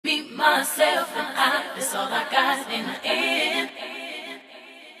myself and I, that's all I got in the end.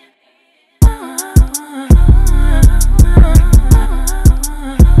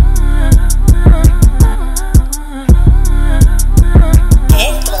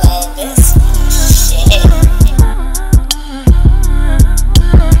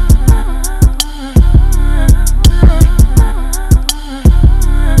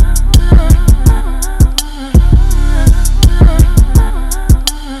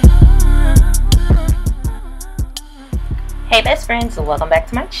 Hey best friends, welcome back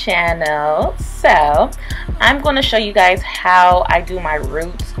to my channel. So I'm going to show you guys how I do my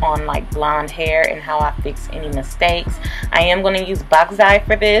roots on like blonde hair and how I fix any mistakes. I am going to use box dye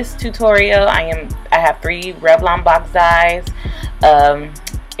for this tutorial. I have 3 Revlon box dyes.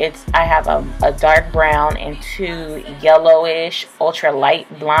 I have a dark brown and 2 yellowish ultra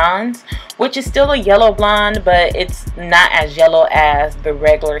light blondes, which is still a yellow blonde, but it's not as yellow as the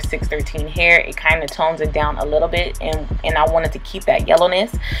regular 613 hair. It kind of tones it down a little bit, and I wanted to keep that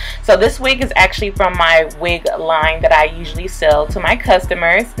yellowness. So this wig is actually from my wig line that I usually sell to my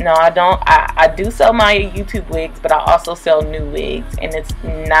customers. No, I don't. I do sell my YouTube wigs, but I also sell new wigs, and it's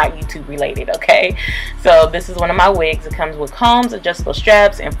not YouTube related, okay? So this is one of my wigs. It comes with combs, adjustable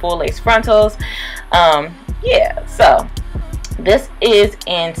straps, and full lace frontals. Yeah, so this is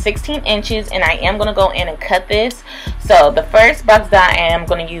in 16 inches, and I am going to go in and cut this. So the first box dye, I am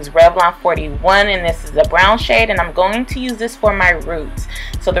going to use Revlon 41, and this is a brown shade, and I'm going to use this for my roots.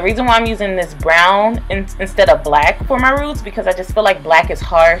 So the reason why I'm using this brown instead of black for my roots, because I just feel like black is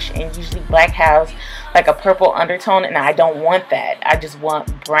harsh, and usually black has like a purple undertone, and I don't want that. I just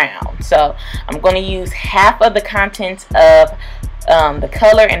want brown. So I'm going to use half of the contents of the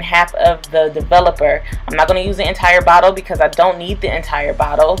color and half of the developer. I'm not going to use the entire bottle because I don't need the entire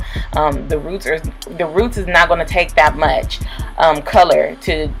bottle. The roots is not going to take that much color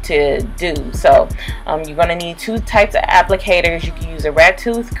to do. So you're going to need 2 types of applicators. You can use a rat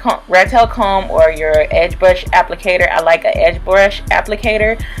tail comb or your edge brush applicator. I like an edge brush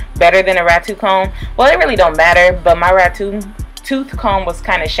applicator better than a rat tooth comb. Well, it really don't matter, but my rat tooth comb was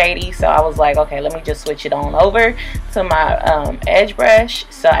kind of shady, so I was like, okay, let me just switch it on over to my edge brush.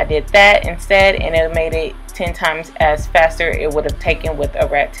 So I did that instead, and it made it 10 times as faster it would have taken with a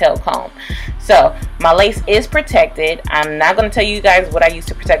rat tail comb. So my lace is protected. I'm not going to tell you guys what I use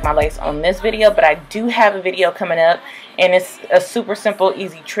to protect my lace on this video, but I do have a video coming up, and it's a super simple,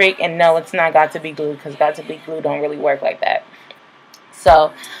 easy trick. And no, it's not got to be glue, because got to be glue don't really work like that.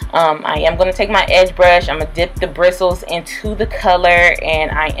 So I am going to take my edge brush, I'm going to dip the bristles into the color, and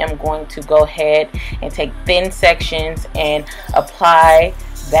I am going to go ahead and take thin sections and apply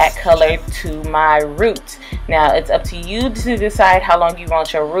that color to my roots. Now it's up to you to decide how long you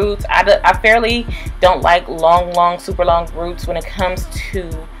want your roots. I fairly don't like long, super long roots when it comes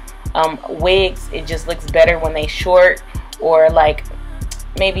to wigs. It just looks better when they short, or like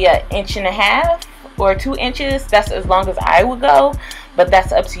maybe 1.5 inches or 2 inches. That's as long as I would go, but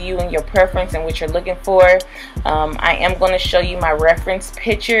that's up to you and your preference and what you're looking for. I am going to show you my reference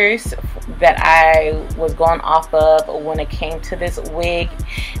pictures that I was going off of when it came to this wig.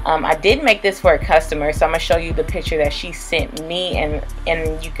 I did make this for a customer, so I'm going to show you the picture that she sent me,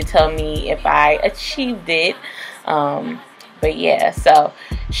 and you can tell me if I achieved it. But yeah, so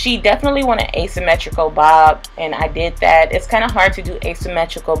she definitely wanted asymmetrical bob, and I did that. It's kind of hard to do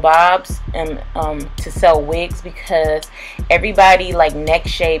asymmetrical bobs and to sell wigs, because everybody like neck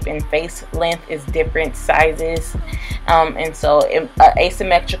shape and face length is different sizes, and so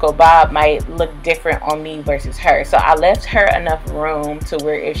asymmetrical bob might look different on me versus her. So I left her enough room to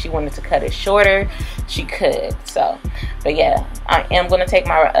where if she wanted to cut it shorter, she could. So, but yeah, I am going to take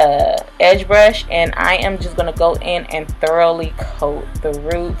my edge brush, and I am just going to go in and thoroughly coat the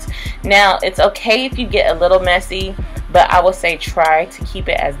roots. Now it's okay if you get a little messy, but I will say try to keep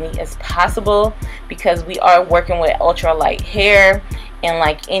it as neat as possible, because we are working with ultra light hair, and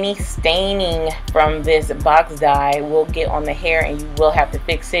like any staining from this box dye will get on the hair, and you will have to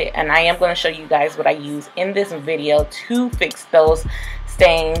fix it. And I am going to show you guys what I use in this video to fix those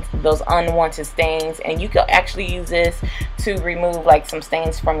stains, those unwanted stains. And you can actually use this to remove like some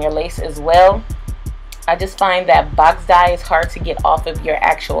stains from your lace as well. I just find that box dye is hard to get off of your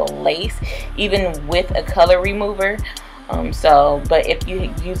actual lace, even with a color remover. But if you're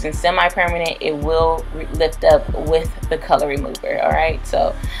using semi-permanent, it will lift up with the color remover. All right,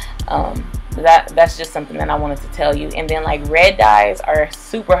 so that's just something that I wanted to tell you. And then like red dyes are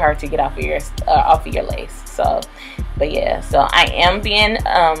super hard to get off of your lace. So, but yeah, so I am being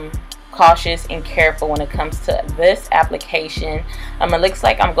cautious and careful when it comes to this application. It looks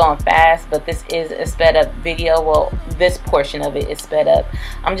like I'm going fast, but this is a sped up video. Well, this portion of it is sped up.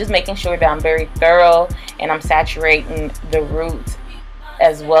 I'm just making sure that I'm very thorough and I'm saturating the roots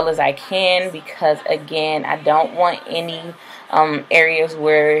as well as I can, because again, I don't want any areas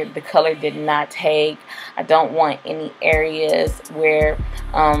where the color did not take. I don't want any areas where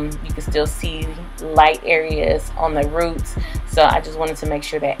you can still see light areas on the roots. So I just wanted to make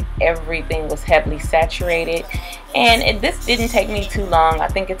sure that everything was heavily saturated. And this didn't take me too long. I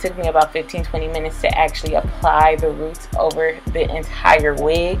think it took me about 15-20 minutes to actually apply the roots over the entire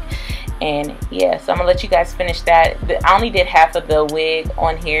wig. And yeah, so I'm gonna let you guys finish that. I only did half of the wig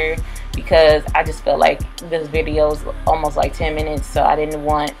on here because I just felt like this video is almost like 10 minutes, so I didn't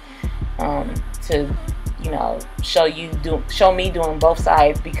want to, you know, show me doing both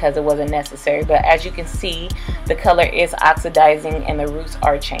sides because it wasn't necessary. But as you can see, the color is oxidizing and the roots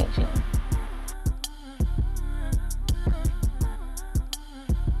are changing.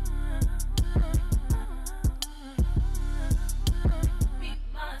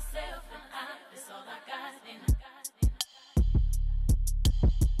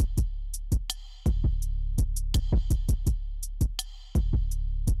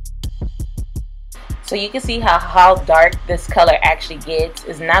 So you can see how dark this color actually gets.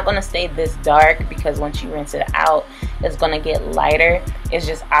 It's not going to stay this dark because once you rinse it out, it's going to get lighter. It's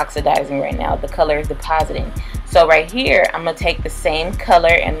just oxidizing right now. The color is depositing. So right here, I'm going to take the same color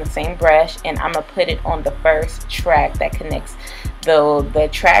and the same brush, and I'm going to put it on the first track that connects the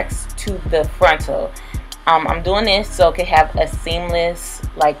tracks to the frontal. I'm doing this so it can have a seamless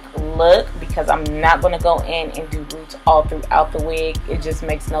like look, because I'm not going to go in and do roots all throughout the wig. It just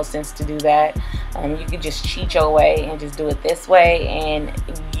makes no sense to do that. You can just cheat your way and just do it this way, and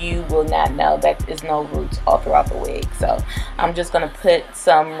you will not know that there's no roots all throughout the wig. So I'm just going to put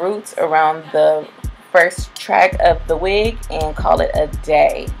some roots around the first track of the wig and call it a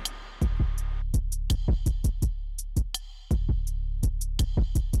day.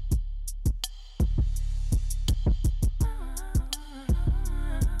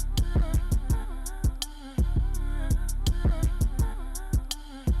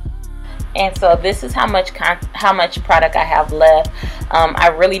 And so this is how much product I have left. I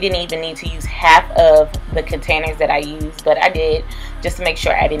really didn't even need to use half of the containers that I used, but I did just to make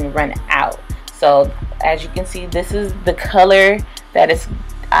sure I didn't run out. So as you can see, this is the color that is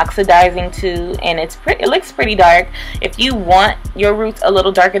oxidizing to, and it looks pretty dark. If you want your roots a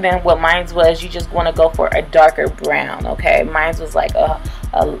little darker than what mine was, you just want to go for a darker brown. Okay, mine was like a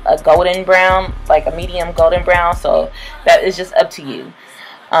golden brown, like a medium golden brown, so that is just up to you.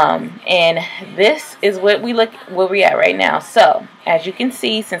 And this is where we at right now. So as you can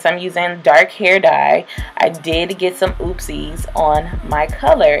see, since I'm using dark hair dye, I did get some oopsies on my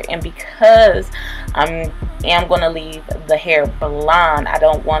color, and because I am going to leave the hair blonde, I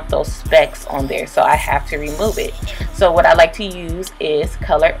don't want those specks on there, so I have to remove it. So what I like to use is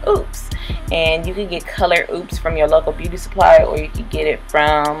Color Oops, and you can get Color Oops from your local beauty supply, or you can get it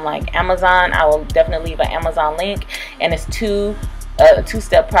from like Amazon. I will definitely leave an Amazon link, and it's a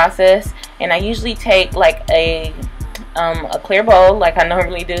two-step process. And I usually take like a clear bowl like I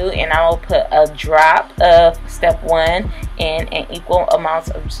normally do, and I will put a drop of step 1 and an equal amounts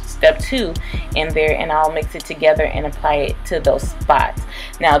of step 2 in there, and I'll mix it together and apply it to those spots.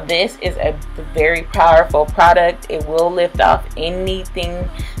 Now this is a very powerful product. It will lift off anything.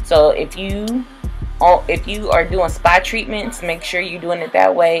 So if you are doing spot treatments, make sure you're doing it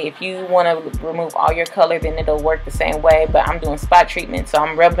that way. If you want to remove all your color, then it'll work the same way, but I'm doing spot treatment, so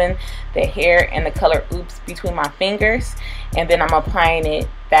I'm rubbing the hair and the Color Oops between my fingers, and then I'm applying it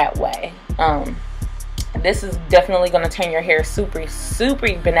that way. This is definitely going to turn your hair super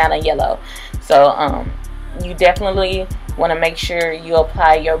banana yellow. So you definitely want to make sure you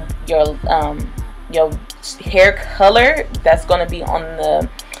apply your hair color that's going to be on the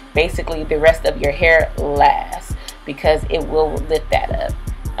basically the rest of your hair last, because it will lift that up.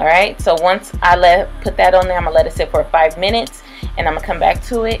 Alright, so once I put that on there, I'm gonna let it sit for 5 minutes, and I'm gonna come back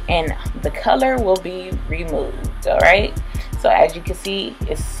to it and the color will be removed. Alright, so as you can see,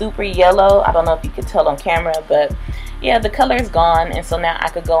 it's super yellow. I don't know if you can tell on camera, but yeah, the color is gone. And so now I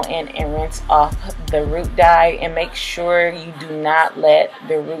could go in and rinse off the root dye, and make sure you do not let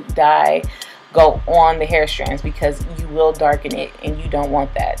the root dye go on the hair strands, because you will darken it and you don't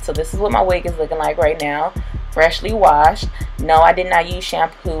want that. So this is what my wig is looking like right now, freshly washed. No, I did not use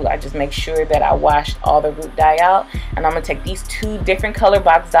shampoo. I just make sure that I washed all the root dye out. And I'm gonna take these 2 different color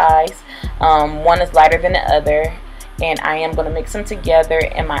box dyes. One is lighter than the other, and I am gonna mix them together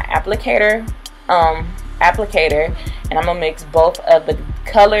in my applicator applicator, and I'm gonna mix both of the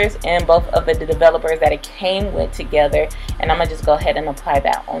colors and both of the developers that it came with together, and I'm gonna just go ahead and apply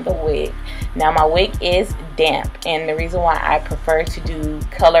that on the wig. Now my wig is damp, and the reason why I prefer to do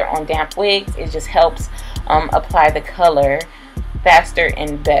color on damp wigs, it just helps apply the color faster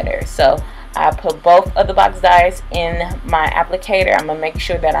and better. So I put both of the box dyes in my applicator. I'm going to make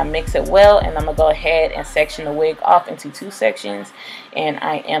sure that I mix it well, and I'm going to go ahead and section the wig off into 2 sections, and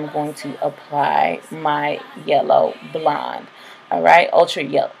I am going to apply my yellow blonde. Alright,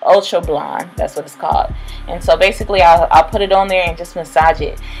 ultra blonde, that's what it's called. And so basically I'll put it on there and just massage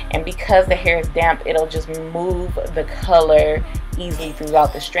it, and because the hair is damp, it'll just move the color easily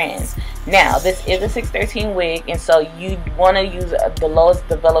throughout the strands. Now this is a 613 wig, and so you want to use the lowest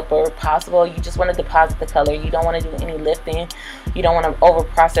developer possible. You just want to deposit the color. You don't want to do any lifting. You don't want to over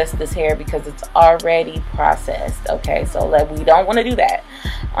process this hair because it's already processed. Okay, so we don't want to do that.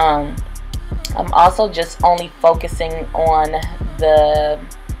 I'm also just only focusing on the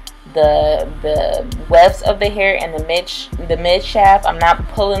wefts of the hair and the mid shaft. I'm not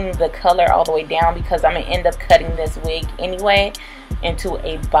pulling the color all the way down because I'm gonna end up cutting this wig anyway into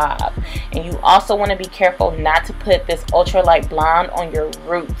a bob. And you also want to be careful not to put this ultralight blonde on your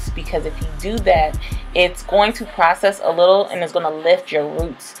roots, because if you do that, it's going to process a little and it's going to lift your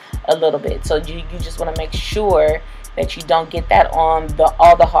roots a little bit. So you just want to make sure that you don't get that on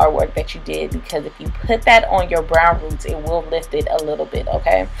all the hard work that you did, because if you put that on your brown roots, it will lift it a little bit.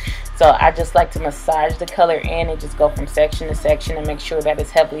 Okay, so I just like to massage the color in and just go from section to section and make sure that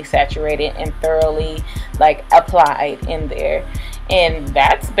it's heavily saturated and thoroughly applied in there. And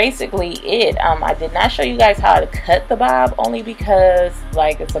that's basically it. I did not show you guys how to cut the bob, only because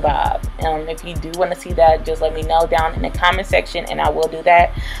it's a bob. If you do want to see that, just let me know down in the comment section and I will do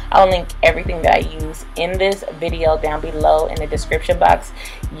that. I'll link everything that I use in this video down below in the description box.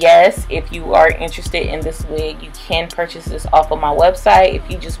 Yes, if you are interested in this wig, you can purchase this off of my website. If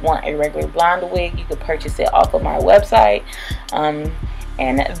you just want a regular blonde wig, you can purchase it off of my website.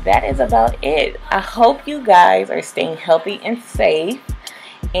 And that is about it. I hope you guys are staying healthy and safe.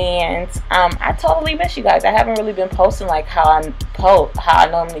 And I totally miss you guys. I haven't really been posting how I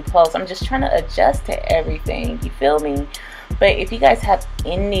normally post. I'm just trying to adjust to everything. You feel me? But if you guys have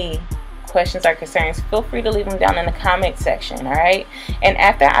any questions or concerns, feel free to leave them down in the comment section. Alright, and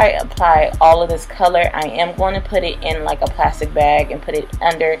after I apply all of this color, I am going to put it in a plastic bag and put it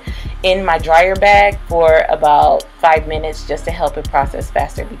in my dryer bag for about 5 minutes, just to help it process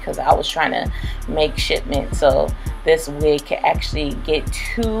faster, because I was trying to make shipment so this wig can actually get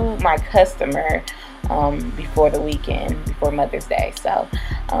to my customer before the weekend, before Mother's Day. So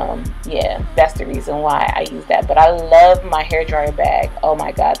yeah, that's the reason why I use that. But I love my hair dryer bag. Oh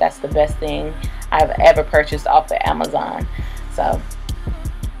my god, that's the best thing I've ever purchased off of Amazon. So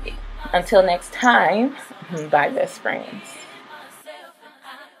until next time, bye best friends.